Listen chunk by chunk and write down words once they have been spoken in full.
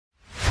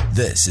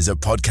This is a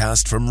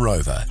podcast from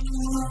Rover.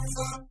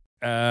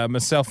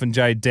 Myself and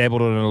Jay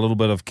dabbled in a little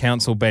bit of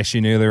council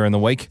bashing earlier in the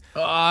week.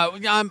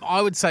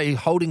 I would say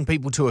holding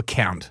people to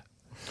account.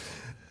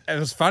 It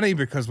was funny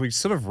because we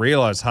sort of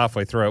realised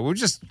halfway through it, we were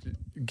just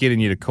getting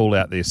you to call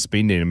out their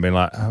spending and being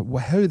like,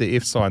 who the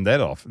F signed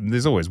that off? And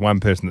there's always one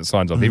person that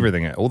signs off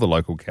everything at all the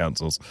local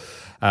councils.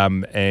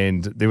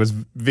 And there was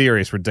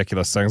various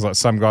ridiculous things, like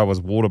some guy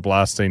was water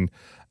blasting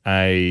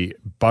a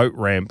boat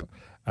ramp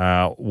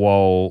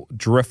while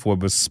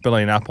driftwood was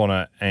spilling up on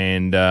it,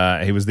 and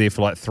he was there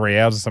for like 3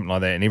 hours or something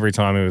like that, and every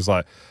time he was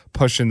like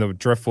pushing the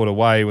driftwood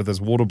away with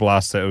his water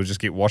blaster, it would just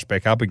get washed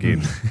back up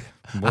again.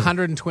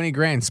 120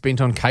 grand spent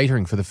on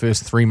catering for the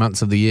first 3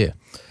 months of the year.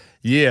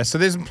 Yeah, so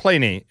there's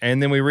plenty,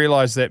 and then we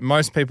realised that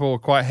most people were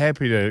quite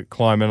happy to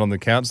climb in on the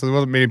council. There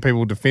wasn't many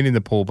people defending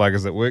the poor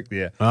buggers that work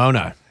there. Oh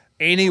no.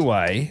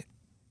 Anyway,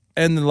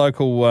 in the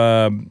local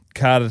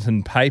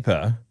Carterton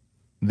paper,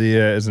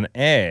 there is an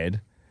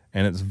ad,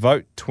 and it's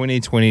Vote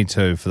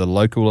 2022 for the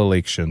local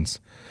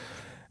elections.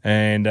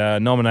 And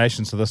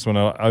nominations for this one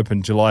are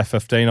open July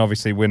 15.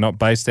 Obviously, we're not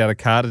based out of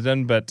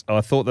Carterton, but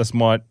I thought this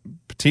might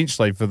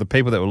potentially, for the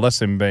people that were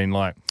listening, being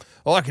like,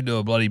 I can do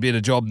a bloody better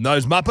job than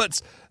those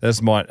Muppets.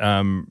 This might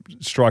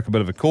strike a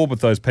bit of a chord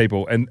with those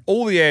people. And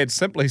all the ad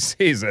simply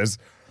says is,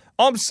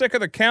 I'm sick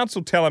of the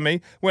council telling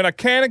me when I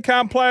can and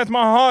can't play with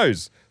my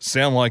hose.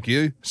 Sound like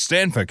you?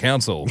 Stand for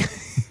council.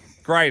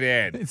 Great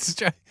ad. It's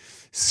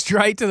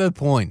straight to the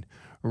point.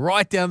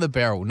 Right down the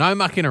barrel. No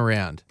mucking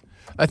around.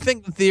 I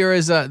think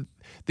there's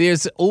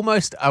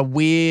almost a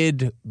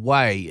weird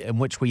way in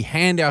which we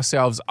hand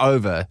ourselves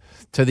over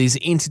to these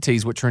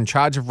entities which are in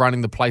charge of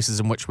running the places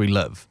in which we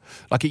live.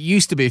 Like it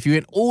used to be, if you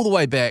went all the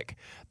way back,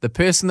 the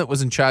person that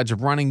was in charge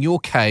of running your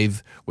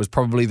cave was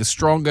probably the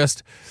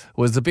strongest,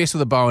 was the best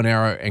with a bow and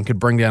arrow, and could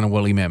bring down a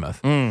woolly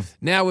mammoth.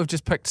 Now we've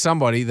just picked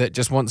somebody that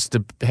just wants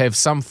to have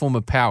some form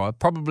of power,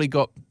 probably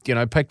got,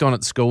 picked on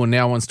at school and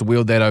now wants to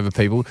wield that over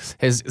people,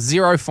 has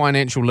zero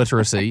financial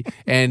literacy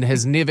and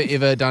has never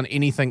ever done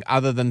anything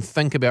other than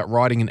think about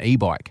riding an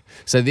e-bike.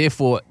 So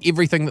therefore,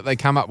 everything that they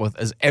come up with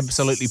is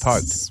absolutely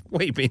poked.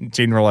 Sweeping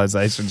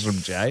generalisations from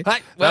Jay. Hey,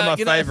 They're my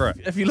favourite.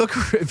 If you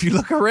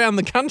look around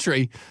the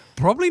country,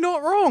 probably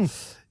not wrong.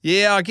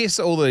 Yeah, I guess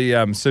all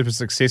the super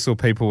successful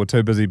people were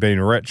too busy being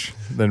rich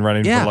than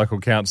running for local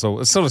council.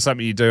 It's sort of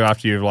something you do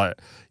after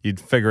you'd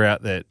figure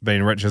out that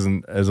being rich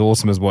isn't as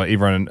awesome as what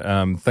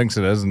everyone thinks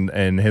it is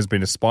and has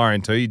been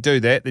aspiring to. You do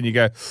that, then you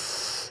go,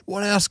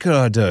 what else could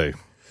I do?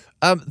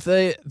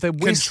 The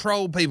West,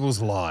 control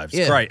people's lives.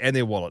 Yeah. Great, and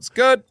their wallets.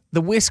 Good.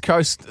 The West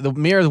Coast, the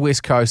Mayor of the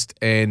West Coast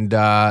and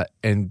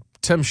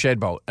Tim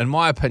Shadbolt, in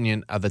my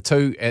opinion, are the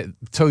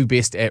two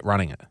best at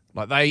running it.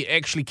 Like, they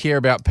actually care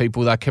about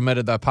people. They're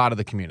committed. They're part of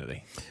the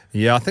community.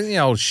 Yeah, I think the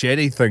old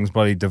Shaddy thing's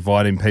bloody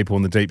dividing people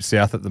in the deep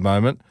south at the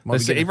moment.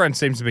 Everyone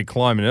seems to be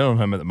climbing in on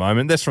him at the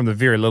moment. That's from the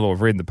very little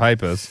I've read in the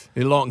papers.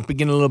 They're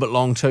beginning a little bit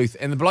long tooth.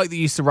 And the bloke that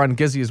used to run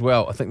Gizzy as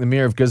well, I think the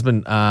Mayor of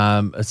Gisborne,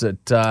 was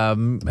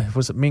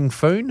it Meng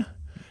Foon?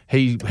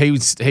 He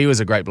was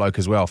a great bloke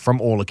as well,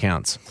 from all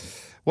accounts.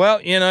 Well,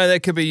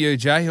 that could be you,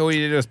 Jay. All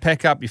you do is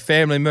pack up your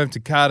family, move to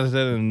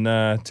Carterton,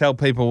 and tell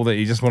people that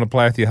you just want to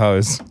play with your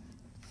hose.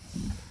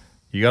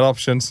 You got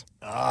options.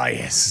 Oh,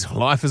 yes.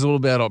 Life is all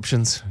about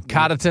options.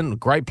 Carterton,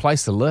 great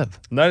place to live.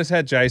 Notice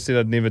how Jay said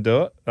I'd never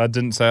do it. I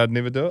didn't say I'd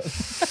never do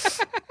it.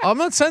 I'm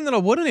not saying that I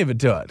wouldn't ever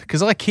do it,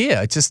 because I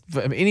care. Just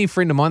any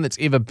friend of mine that's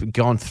ever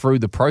gone through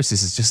the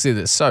process has just said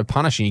that it's so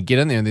punishing. You get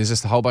in there and there's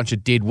just a whole bunch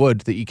of dead wood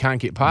that you can't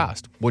get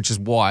past, which is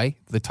why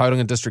the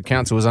Tauranga District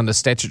Council is under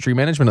statutory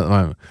management at the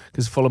moment,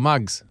 because it's full of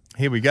mugs.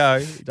 Here we go.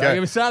 Don't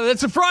get me started.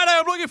 It's a Friday.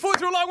 I'm looking forward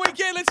to a long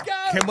weekend. Let's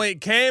go.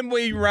 Can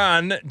we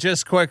run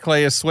just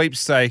quickly a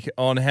sweepstake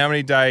on how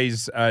many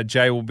days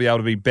Jay will be able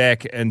to be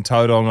back in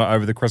Tauranga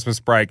over the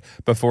Christmas break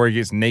before he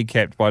gets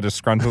kneecapped by a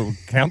disgruntled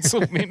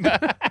council member?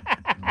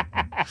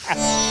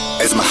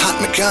 As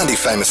Mahatma Gandhi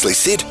famously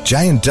said,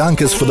 Jay and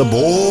Dunk is for the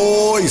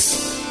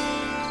boys.